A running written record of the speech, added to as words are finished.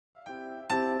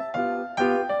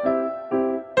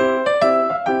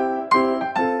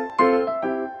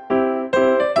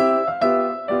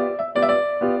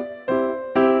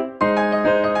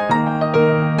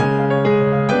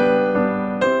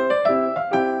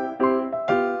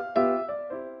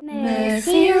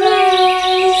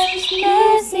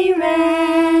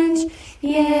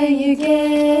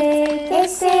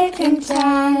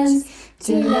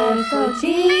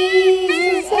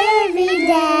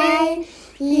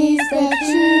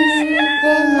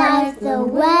the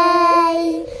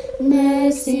way,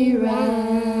 Mercy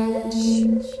Ranch.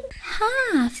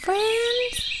 Hi,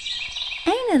 friends.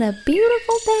 Ain't it a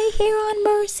beautiful day here on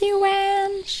Mercy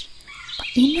Ranch?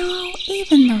 But you know,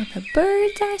 even though the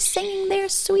birds are singing their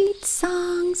sweet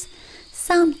songs,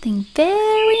 something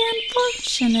very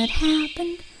unfortunate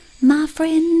happened. My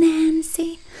friend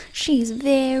Nancy, she's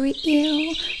very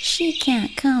ill. She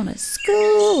can't come to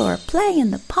school or play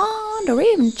in the pond or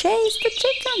even chase the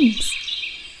chickens.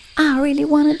 I really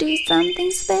want to do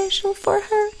something special for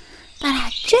her, but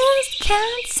I just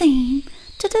can't seem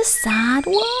to decide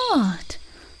what.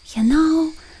 You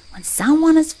know, when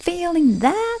someone is feeling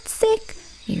that sick,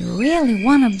 you really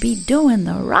want to be doing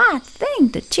the right thing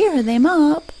to cheer them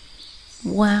up.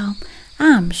 Well,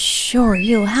 I'm sure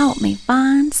you'll help me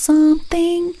find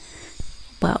something.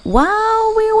 But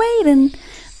while we're waiting,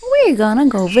 we're gonna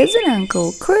go visit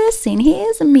Uncle Chris in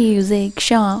his music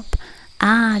shop.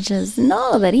 I just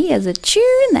know that he has a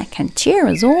tune that can cheer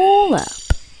us all up.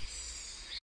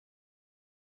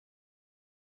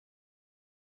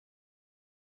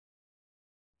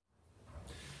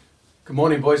 Good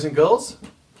morning, boys and girls.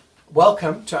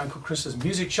 Welcome to Uncle Chris's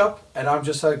music shop, and I'm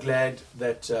just so glad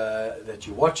that that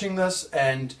you're watching this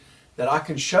and that I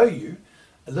can show you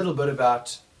a little bit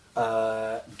about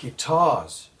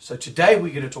guitars. So today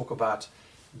we're going to talk about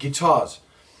guitars,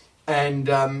 and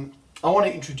I want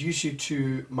to introduce you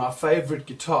to my favorite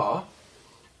guitar.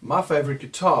 My favorite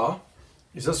guitar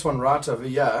is this one right over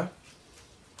here,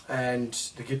 and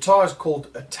the guitar is called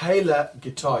a Taylor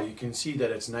guitar. You can see that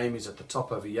its name is at the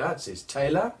top over here. It says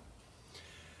Taylor.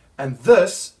 And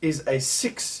this is a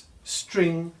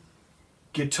 6-string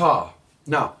guitar.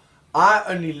 Now, I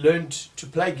only learned to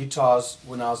play guitars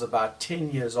when I was about 10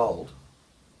 years old.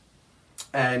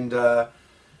 And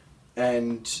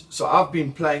so I've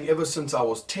been playing ever since I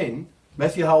was 10.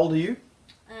 Matthew, how old are you?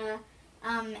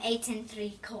 8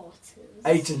 3/4.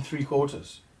 8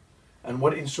 3/4. And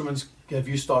what instruments have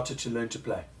you started to learn to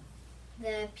play?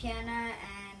 The piano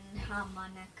and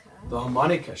harmonica. The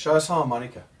harmonica. Show us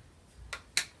harmonica.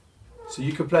 So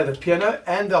you can play the piano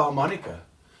and the harmonica.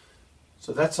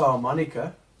 So that's a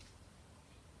harmonica.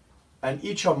 And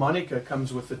each harmonica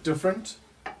comes with a different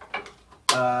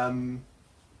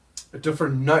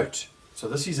note. So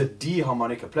this is a D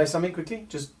harmonica. Play something quickly,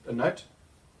 just a note.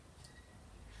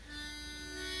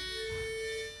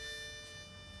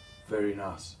 Very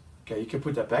nice. Okay, you can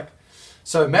put that back.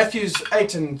 So Matthew's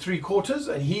 8 3/4,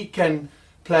 and he can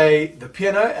play the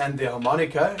piano and the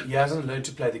harmonica. He hasn't learned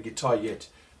to play the guitar yet.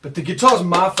 But the guitar is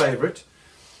my favorite,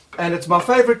 and it's my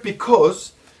favorite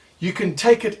because you can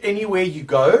take it anywhere you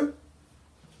go,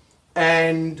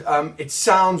 and it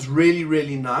sounds really,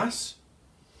 really nice.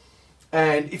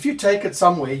 And if you take it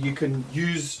somewhere, you can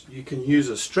use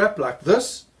a strap like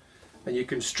this, and you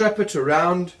can strap it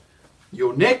around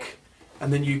your neck,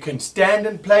 and then you can stand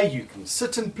and play, you can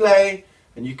sit and play,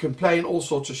 and you can play in all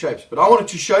sorts of shapes. But I wanted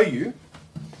to show you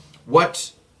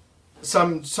what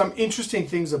some interesting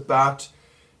things about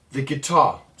the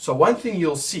guitar. So one thing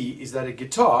you'll see is that a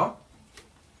guitar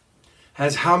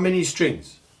has how many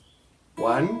strings?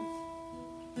 1,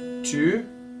 2,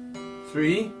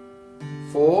 3,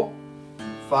 4,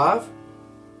 5,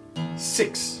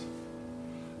 6.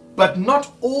 But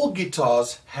not all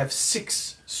guitars have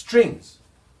 6 strings.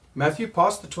 Matthew,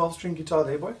 pass the 12-string guitar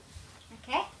there, boy.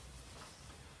 Okay.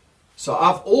 So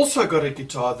I've also got a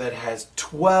guitar that has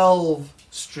 12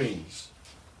 strings.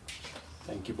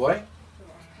 Thank you, boy.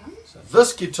 So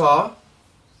this guitar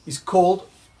is called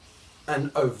an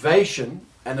ovation,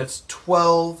 and it's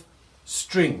 12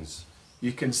 strings.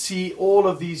 You can see all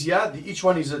of these here. Each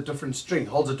one is a different string,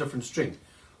 holds a different string.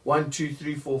 1, 2,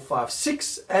 3, 4, 5,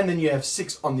 6, and then you have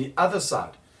 6 on the other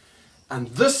side. And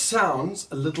this sounds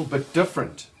a little bit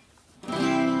different.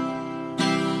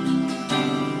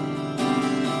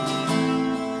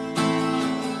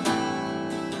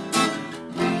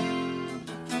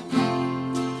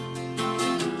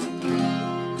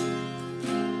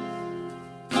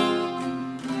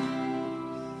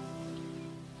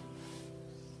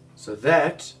 So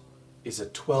that is a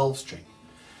 12-string.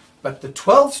 But the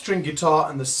 12-string guitar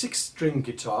and the 6-string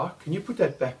guitar, can you put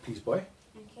that back please, boy?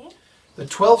 Okay. The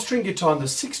 12-string guitar and the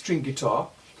 6-string guitar,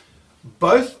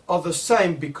 both are the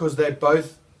same because they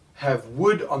both have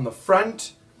wood on the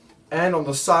front and on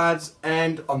the sides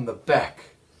and on the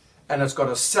back. And it's got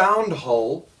a sound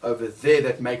hole over there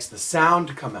that makes the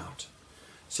sound come out.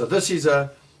 So this is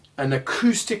an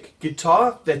acoustic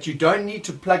guitar that you don't need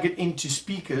to plug it into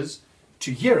speakers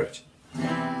to hear it.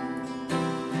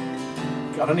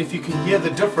 I don't know if you can hear the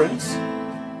difference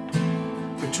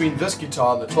between this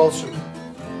guitar and the 12 string.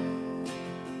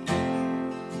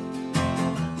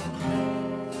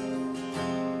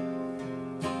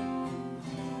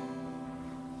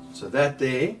 So that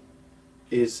there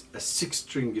is a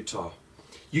 6-string guitar.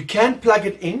 You can plug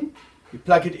it in. You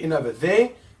plug it in over there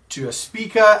to a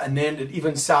speaker, and then it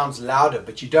even sounds louder,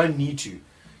 but you don't need to.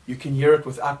 You can hear it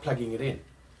without plugging it in.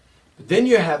 But then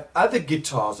you have other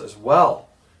guitars as well.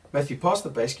 Matthew, pass the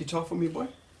bass guitar for me, boy.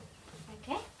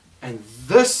 Okay. And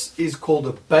this is called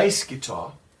a bass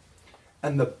guitar.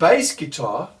 And the bass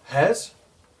guitar has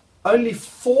only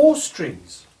 4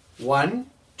 strings. 1,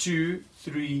 2,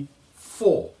 3,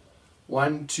 4.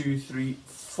 1, 2, 3,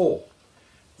 4.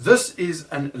 This is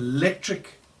an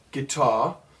electric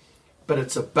guitar, but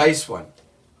it's a bass one.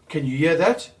 Can you hear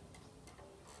that?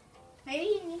 Maybe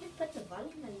you need to put the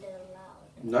volume a little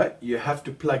loud. No, you have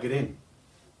to plug it in.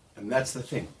 And that's the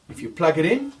thing. If you plug it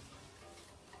in,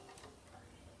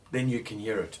 then you can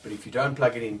hear it. But if you don't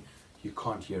plug it in, you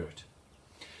can't hear it.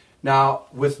 Now,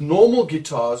 with normal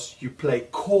guitars, you play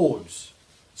chords.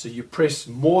 So you press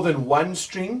more than one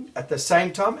string at the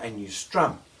same time and you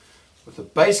strum. With a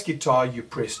bass guitar, you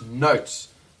press notes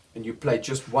and you play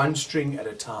just one string at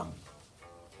a time.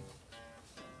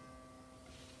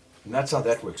 And that's how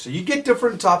that works. So you get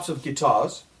different types of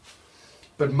guitars,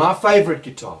 but my favorite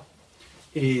guitar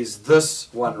is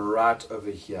this one right over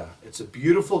here. It's a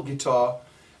beautiful guitar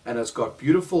and it's got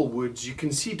beautiful woods. You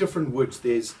can see different woods.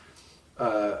 There's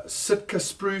Sitka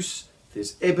spruce,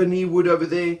 there's ebony wood over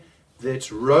there,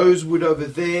 there's rosewood over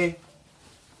there,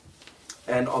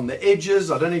 and on the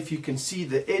edges, I don't know if you can see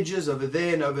the edges over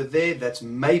there and over there, that's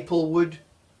maple wood,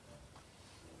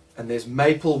 and there's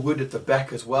maple wood at the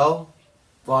back as well,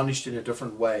 varnished in a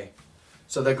different way.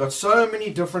 So they've got so many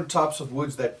different types of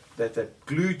woods that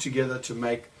glue together to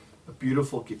make a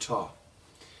beautiful guitar.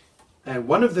 And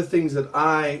one of the things that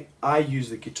I use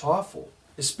the guitar for,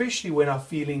 especially when I'm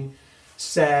feeling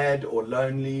sad or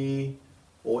lonely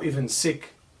or even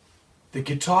sick, the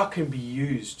guitar can be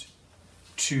used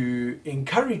to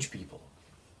encourage people.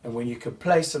 And when you can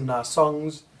play some nice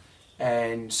songs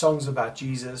and songs about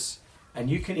Jesus, and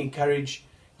you can encourage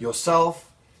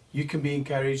yourself, you can be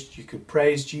encouraged, you can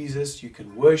praise Jesus, you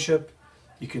can worship,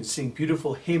 you can sing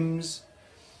beautiful hymns.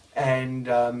 And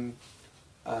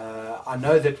I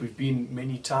know that we've been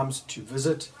many times to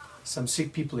visit some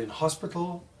sick people in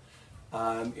hospital.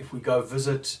 If we go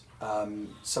visit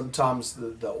sometimes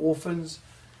the orphans,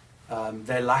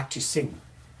 they like to sing.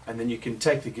 And then you can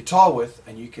take the guitar with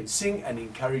and you can sing and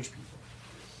encourage people.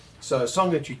 So a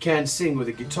song that you can sing with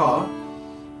a guitar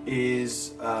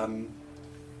is a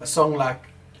song like,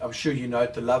 I'm sure you know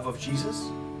it, The Love of Jesus.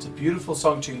 It's a beautiful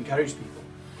song to encourage people.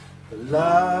 The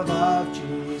love of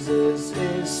Jesus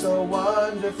is so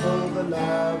wonderful. The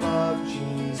love of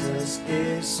Jesus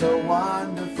is so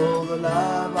wonderful. The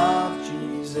love of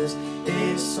Jesus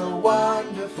is so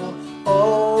wonderful.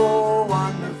 Oh,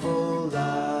 wonderful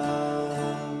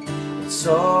love. It's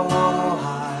so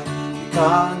high, you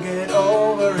can't get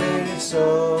over it. It's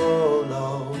so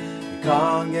low, you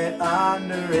can't get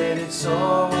under it. It's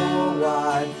so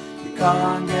wide, you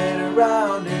can't get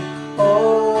around it.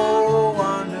 Oh,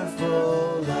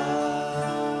 wonderful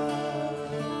love.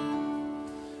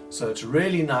 So it's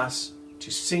really nice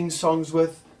to sing songs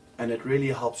with, and it really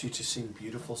helps you to sing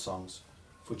beautiful songs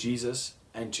for Jesus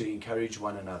and to encourage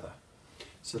one another.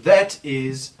 So that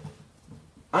is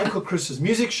Uncle Chris's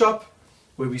Music Shop,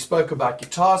 where we spoke about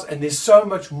guitars, and there's so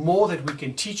much more that we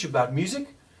can teach about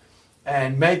music,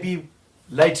 and maybe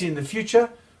later in the future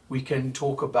we can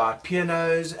talk about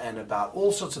pianos and about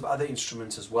all sorts of other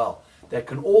instruments as well that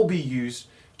can all be used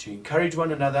to encourage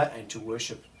one another and to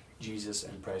worship Jesus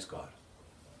and praise God.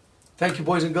 Thank you,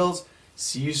 boys and girls.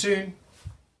 See you soon.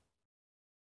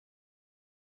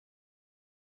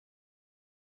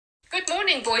 Good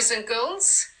morning, boys and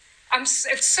girls.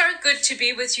 It's so good to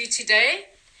be with you today,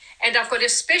 and I've got a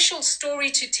special story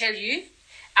to tell you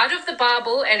out of the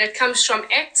Bible, and it comes from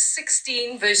Acts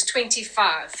 16, verse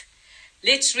 25.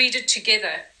 Let's read it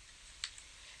together.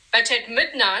 But at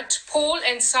midnight, Paul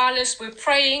and Silas were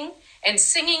praying and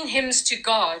singing hymns to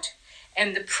God,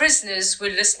 and the prisoners were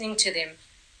listening to them.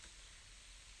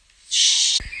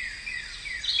 Shh.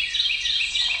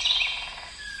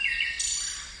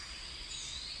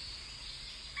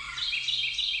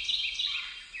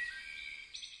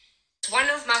 One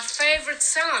of my favorite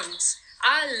sounds.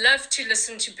 I love to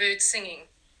listen to birds singing.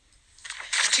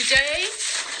 Today,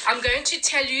 I'm going to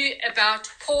tell you about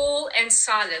Paul and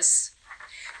Silas.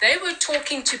 They were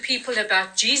talking to people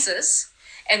about Jesus,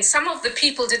 and some of the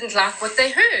people didn't like what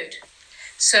they heard.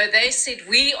 So they said,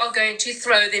 we are going to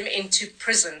throw them into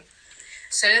prison.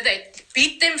 So they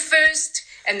beat them first,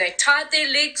 and they tied their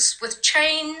legs with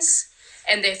chains,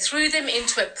 and they threw them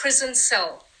into a prison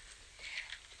cell.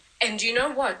 And you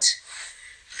know what?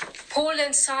 Paul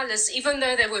and Silas, even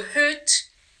though they were hurt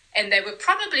and they were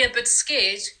probably a bit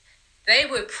scared, they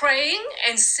were praying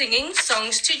and singing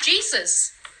songs to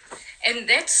Jesus. And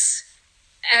that's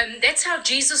how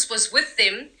Jesus was with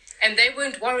them, and they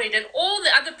weren't worried. And all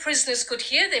the other prisoners could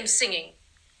hear them singing.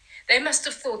 They must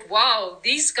have thought, wow,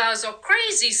 these guys are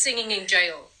crazy singing in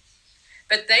jail.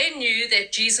 But they knew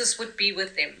that Jesus would be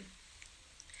with them.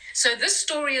 So this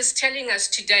story is telling us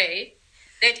today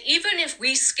that even if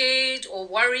we're scared or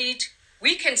worried,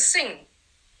 we can sing.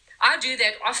 I do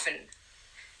that often.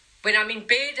 When I'm in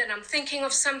bed and I'm thinking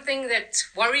of something that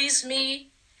worries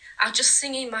me, I just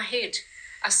sing in my head.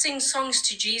 I sing songs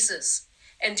to Jesus.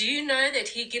 And do you know that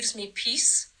he gives me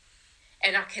peace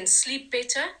and I can sleep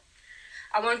better?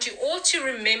 I want you all to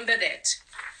remember that.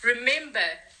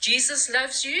 Remember, Jesus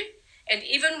loves you, and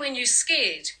even when you're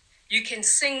scared, you can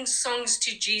sing songs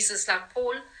to Jesus like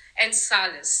Paul and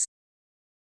Silas.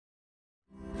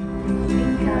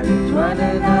 Encourage one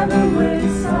another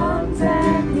with songs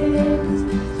and hymns,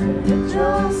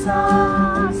 spiritual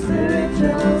songs,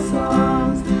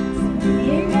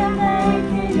 singing and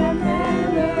making a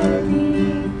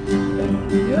melody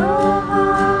in your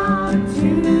heart to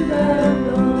the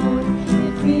Lord.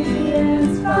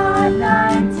 Ephesians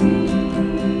 5:19.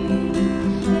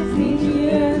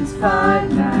 Ephesians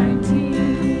 5:19.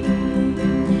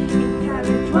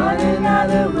 Encourage one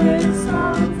another with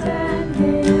songs and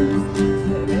hymns,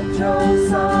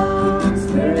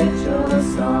 spiritual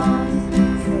songs,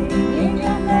 singing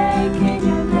and making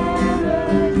a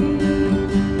melody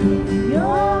in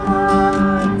your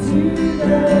heart to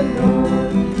the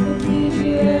Lord.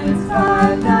 Ephesians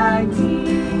 5:19.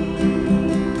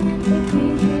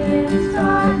 Ephesians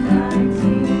 5:19.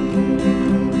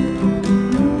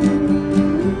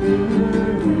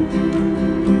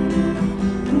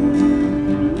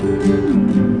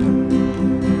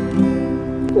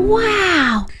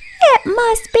 Wow! It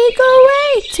must be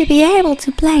great to be able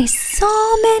to play so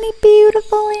many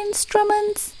beautiful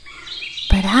instruments.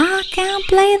 But I can't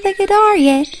play the guitar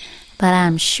yet. But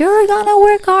I'm sure gonna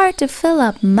work hard to fill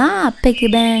up my piggy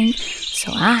bank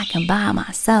so I can buy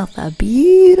myself a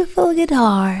beautiful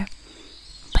guitar.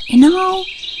 But you know,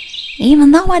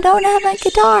 even though I don't have a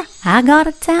guitar, I got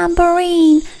a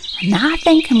tambourine. And I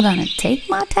think I'm gonna take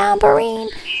my tambourine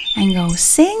and go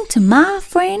sing to my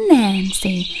friend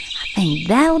Nancy. I think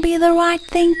that'll be the right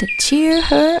thing to cheer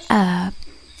her up.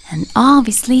 And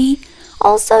obviously,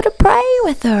 also to pray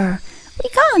with her. We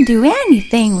can't do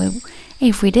anything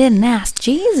if we didn't ask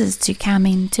Jesus to come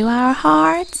into our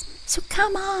hearts. So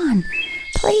come on,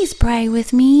 please pray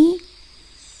with me.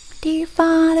 Dear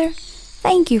Father,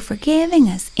 thank you for giving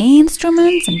us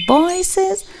instruments and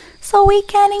voices so we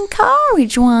can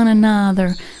encourage one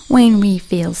another when we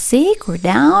feel sick or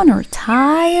down or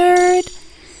tired.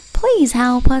 Please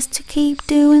help us to keep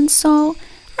doing so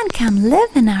and come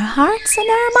live in our hearts and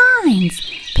our minds,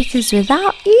 because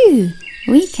without you,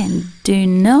 we can do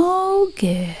no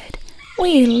good.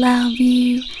 We love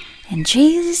you. In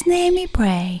Jesus' name we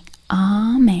pray.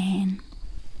 Amen.